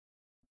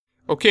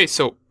Okay,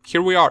 so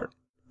here we are.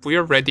 We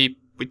are ready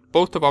with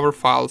both of our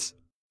files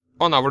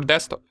on our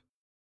desktop.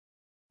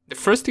 The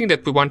first thing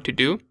that we want to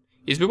do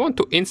is we want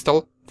to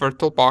install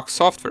VirtualBox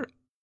software.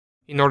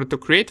 In order to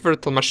create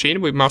virtual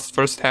machine, we must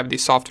first have the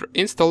software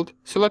installed,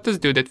 so let us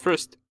do that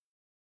first.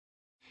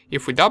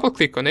 If we double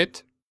click on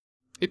it,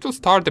 it will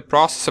start the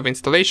process of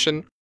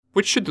installation,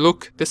 which should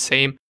look the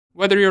same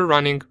whether you're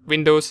running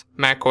Windows,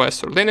 Mac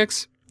OS or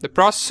Linux. The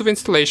process of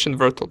installation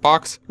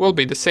VirtualBox will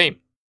be the same.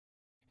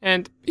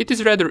 And it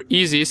is rather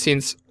easy,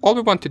 since all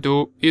we want to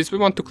do is we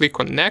want to click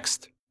on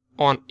next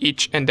on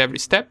each and every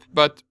step,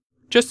 but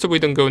just so we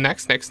don't go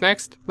next,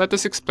 let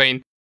us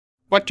explain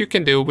what you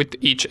can do with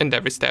each and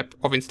every step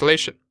of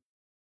installation.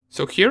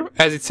 So here,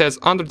 as it says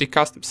under the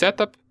custom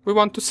setup, we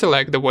want to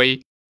select the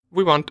way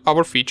we want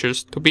our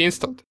features to be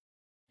installed.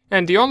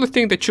 And the only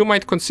thing that you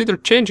might consider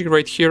changing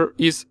right here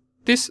is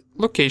this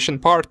location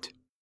part.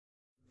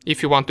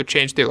 If you want to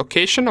change the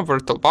location of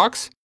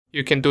VirtualBox,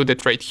 you can do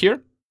that right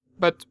here,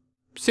 but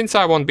since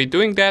I won't be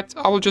doing that,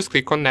 I will just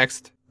click on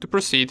next to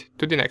proceed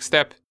to the next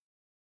step.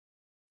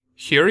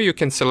 Here you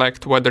can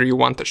select whether you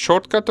want a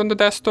shortcut on the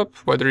desktop,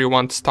 whether you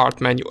want start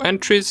menu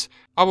entries.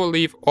 I will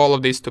leave all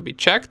of this to be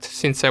checked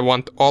since I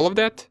want all of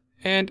that,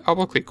 and I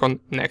will click on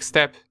next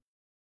step.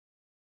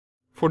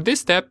 For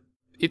this step,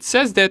 it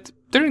says that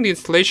during the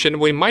installation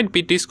we might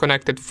be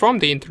disconnected from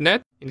the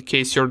internet in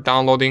case you're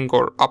downloading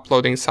or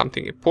uploading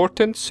something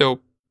important,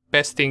 so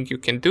best thing you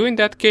can do in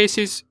that case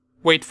is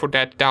wait for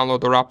that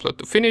download or upload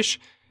to finish,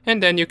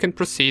 and then you can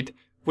proceed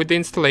with the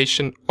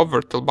installation of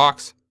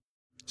VirtualBox.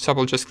 So I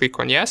will just click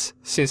on yes,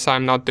 since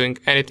I'm not doing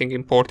anything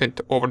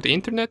important over the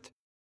internet,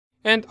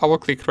 and I will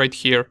click right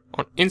here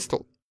on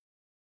install.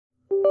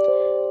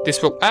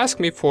 This will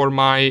ask me for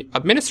my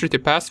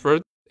administrative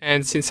password,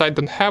 and since I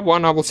don't have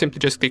one, I will simply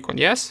just click on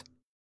yes,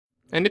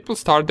 and it will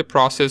start the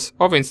process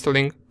of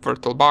installing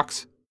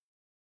VirtualBox.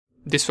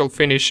 This will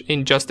finish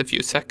in just a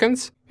few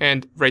seconds,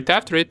 and right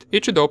after it,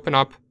 it should open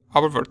up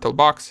our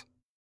VirtualBox.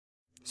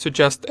 So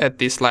just at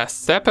this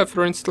last step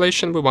after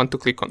installation, we want to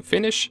click on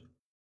finish,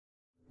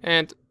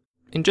 and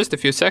in just a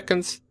few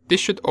seconds this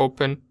should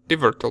open the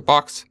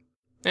VirtualBox,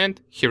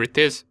 and here it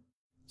is.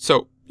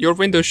 So your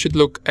Windows should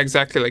look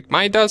exactly like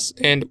mine does,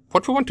 and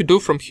what we want to do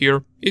from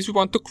here is we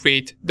want to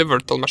create the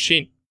virtual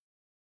machine.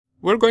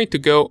 We're going to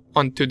go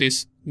onto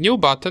this new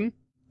button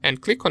and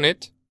click on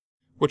it,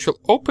 which will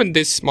open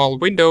this small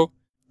window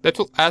that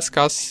will ask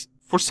us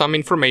for some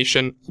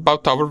information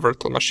about our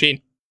virtual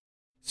machine.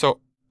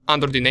 So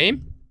under the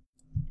name,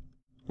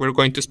 we're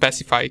going to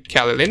specify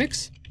Kali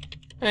Linux,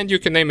 and you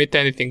can name it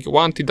anything you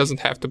want. It doesn't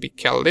have to be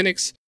Kali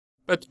Linux,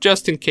 but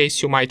just in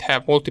case you might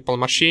have multiple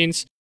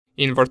machines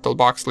in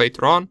VirtualBox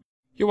later on,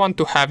 you want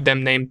to have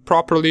them named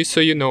properly so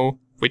you know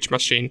which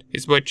machine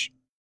is which.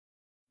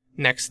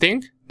 Next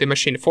thing, the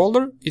machine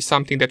folder is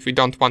something that we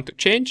don't want to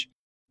change.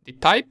 The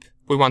type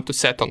we want to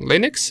set on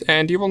Linux,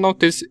 and you will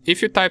notice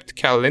if you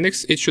typed Kali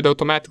Linux, it should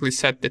automatically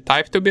set the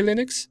type to be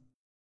Linux.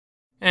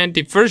 And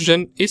the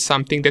version is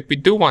something that we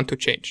do want to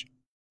change.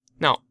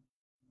 Now,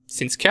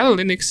 since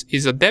Kali Linux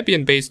is a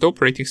Debian-based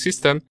operating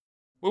system,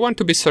 we want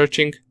to be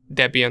searching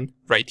Debian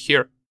right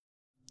here.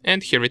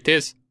 And here it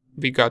is.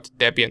 We got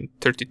Debian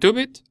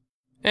 32-bit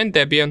and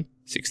Debian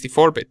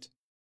 64-bit.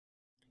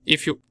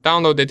 If you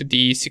downloaded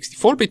the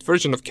 64-bit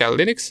version of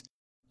Kali Linux,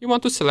 you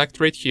want to select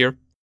right here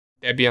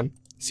Debian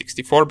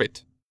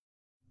 64-bit.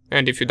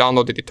 And if you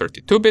downloaded the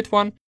 32-bit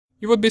one,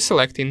 you would be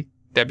selecting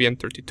Debian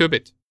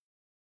 32-bit.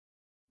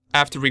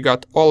 After we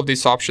got all of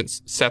these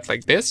options set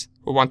like this,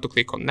 we want to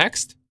click on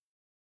next.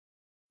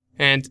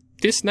 And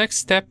this next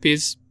step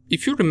is,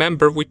 if you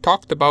remember, we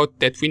talked about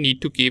that we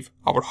need to give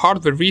our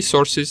hardware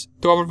resources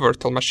to our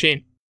virtual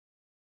machine.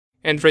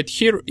 And right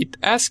here it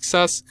asks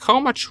us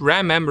how much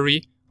RAM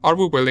memory are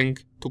we willing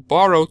to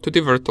borrow to the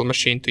virtual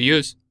machine to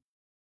use.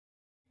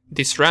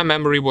 This RAM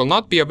memory will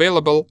not be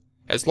available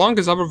as long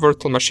as our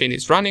virtual machine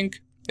is running,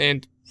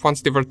 and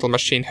once the virtual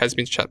machine has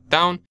been shut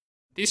down,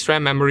 this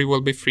RAM memory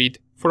will be freed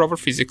for our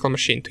physical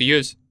machine to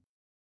use.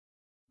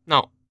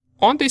 Now,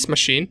 on this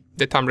machine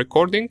that I'm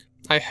recording,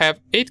 I have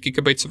 8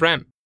 GB of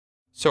RAM.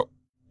 So,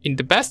 in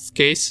the best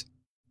case,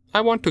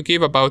 I want to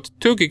give about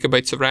 2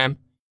 GB of RAM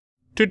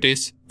to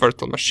this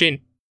virtual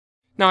machine.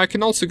 Now I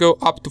can also go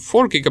up to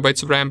 4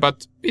 GB of RAM,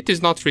 but it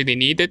is not really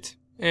needed,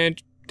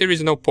 and there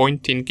is no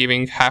point in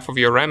giving half of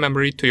your RAM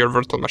memory to your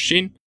virtual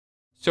machine.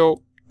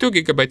 So 2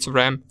 GB of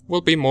RAM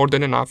will be more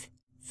than enough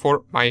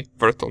for my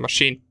virtual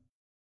machine.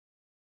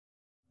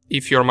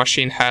 If your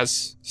machine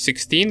has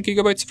 16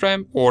 GB of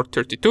RAM or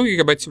 32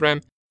 GB of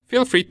RAM,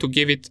 feel free to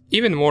give it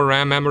even more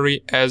RAM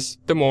memory, as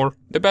the more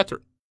the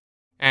better.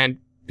 And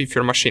if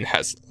your machine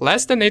has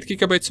less than 8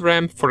 GB of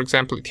RAM, for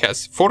example it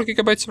has 4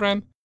 GB of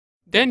RAM,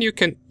 then you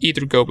can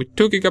either go with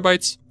 2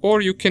 GB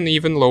or you can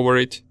even lower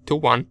it to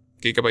 1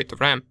 GB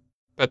of RAM.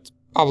 But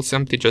I will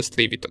simply just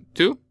leave it on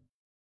 2,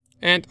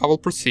 and I will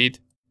proceed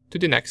to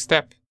the next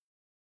step.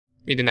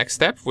 In the next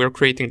step, we're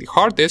creating the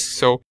hard disk,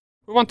 so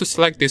we want to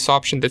select this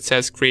option that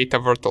says create a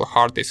virtual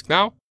hard disk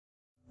now,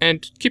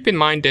 and keep in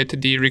mind that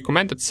the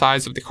recommended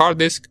size of the hard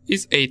disk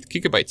is 8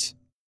 GB.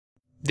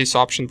 This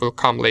option will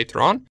come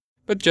later on,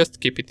 but just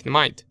keep it in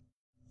mind.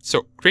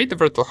 So create the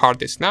virtual hard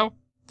disk now,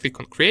 click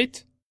on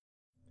create,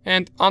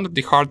 and under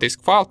the hard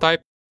disk file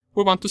type,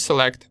 we want to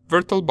select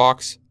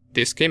VirtualBox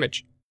disk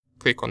image.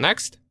 Click on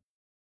next.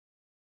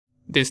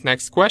 This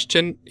next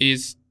question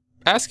is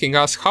asking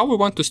us how we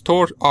want to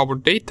store our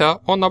data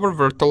on our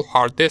virtual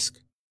hard disk,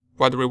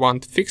 whether we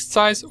want fixed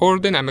size or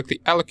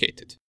dynamically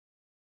allocated.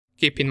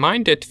 Keep in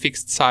mind that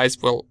fixed size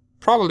will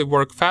probably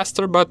work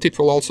faster, but it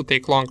will also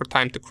take longer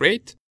time to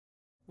create,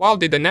 while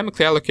the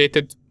dynamically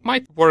allocated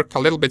might work a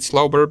little bit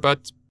slower,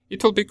 but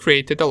it will be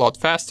created a lot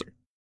faster.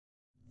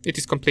 It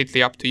is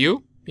completely up to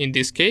you. In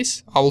this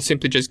case, I will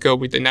simply just go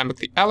with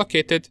dynamically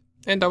allocated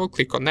and I will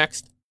click on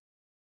next.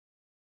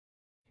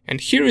 And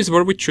here is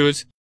where we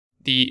choose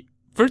the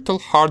virtual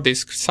hard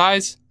disk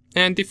size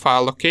and the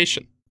file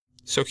location.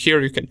 So here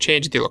you can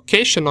change the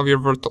location of your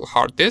virtual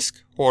hard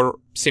disk or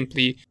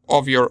simply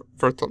of your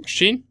virtual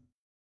machine.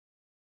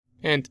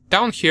 And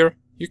down here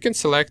you can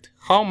select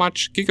how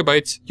much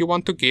gigabytes you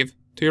want to give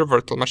to your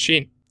virtual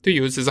machine to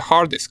use as a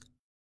hard disk.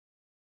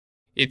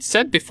 It's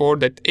said before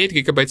that 8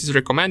 gigabytes is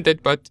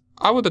recommended, but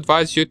I would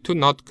advise you to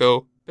not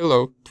go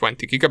below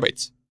 20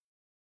 gigabytes.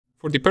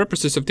 For the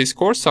purposes of this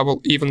course, I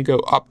will even go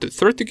up to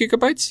 30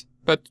 gigabytes,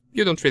 but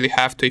you don't really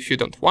have to if you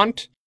don't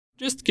want.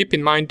 Just keep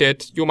in mind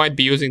that you might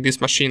be using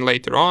this machine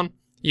later on,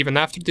 even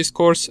after this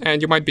course,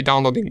 and you might be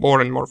downloading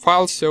more and more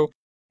files, so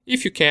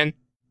if you can,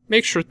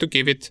 make sure to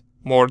give it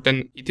more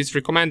than it is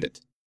recommended.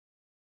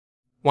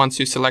 Once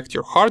you select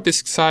your hard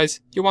disk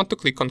size, you want to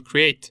click on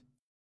create.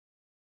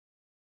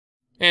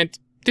 And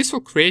this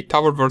will create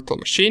our virtual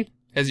machine.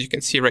 As you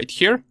can see right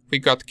here, we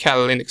got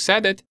Kali Linux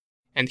added,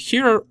 and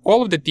here are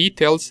all of the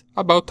details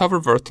about our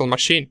virtual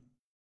machine.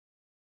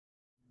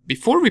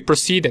 Before we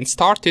proceed and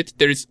start it,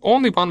 there is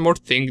only one more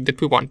thing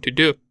that we want to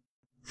do.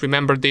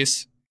 Remember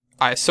this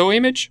ISO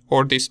image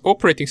or this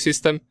operating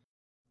system?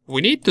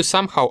 We need to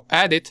somehow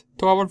add it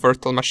to our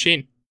virtual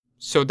machine,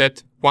 so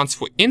that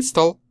once we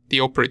install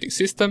the operating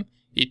system,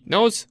 it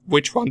knows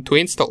which one to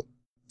install.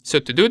 So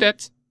to do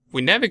that,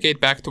 we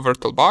navigate back to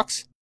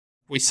VirtualBox,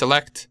 we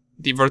select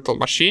the virtual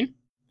machine,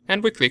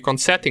 and we click on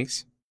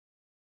Settings.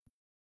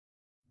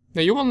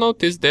 Now you will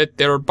notice that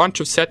there are a bunch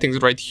of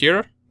settings right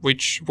here,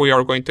 which we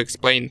are going to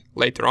explain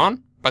later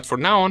on, but for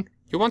now on,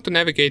 you want to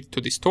navigate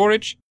to the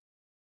storage,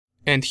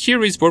 and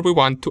here is where we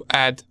want to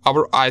add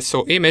our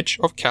ISO image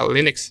of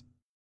Kali Linux.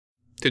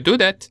 To do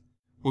that,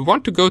 we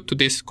want to go to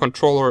this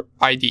controller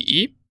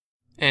IDE,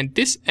 and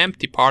this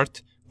empty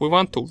part, we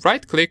want to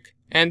right click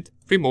and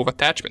remove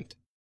attachment.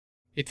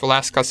 It will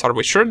ask us, are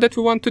we sure that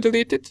we want to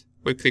delete it?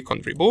 We click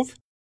on remove,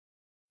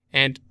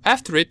 and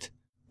after it,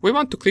 we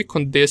want to click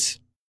on this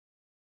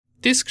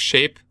disk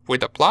shape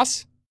with a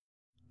plus.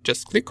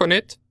 Just click on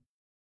it,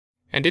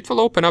 and it will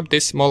open up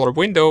this smaller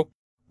window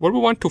where we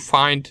want to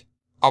find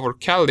our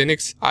Kali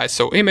Linux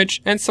ISO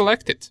image and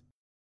select it.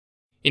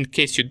 In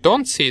case you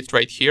don't see it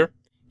right here,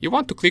 you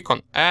want to click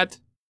on Add,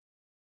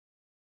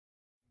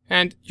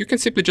 and you can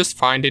simply just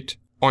find it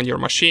on your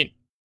machine.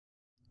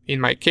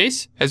 In my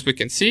case, as we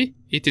can see,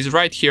 it is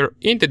right here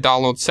in the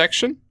download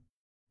section,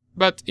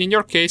 but in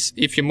your case,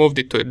 if you moved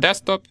it to a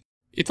desktop,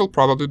 it will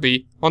probably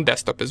be on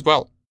desktop as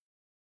well.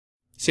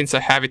 Since I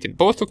have it in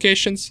both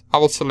locations, I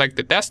will select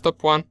the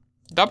desktop one,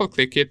 double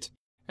click it,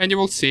 and you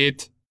will see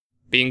it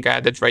being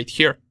added right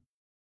here.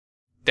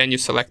 Then you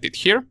select it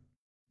here,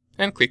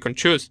 and click on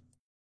choose.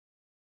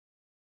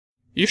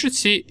 You should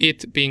see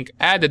it being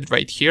added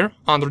right here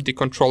under the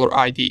controller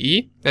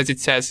IDE, as it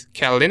says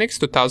Kali Linux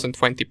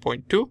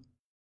 2020.2.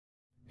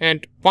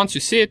 And once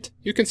you see it,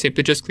 you can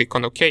simply just click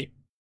on OK.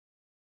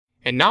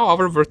 And now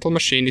our virtual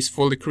machine is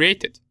fully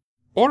created.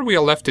 All we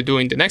are left to do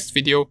in the next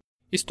video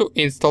is to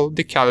install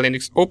the Kali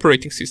Linux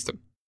operating system.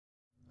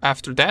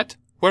 After that,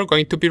 we're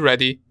going to be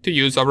ready to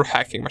use our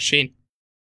hacking machine.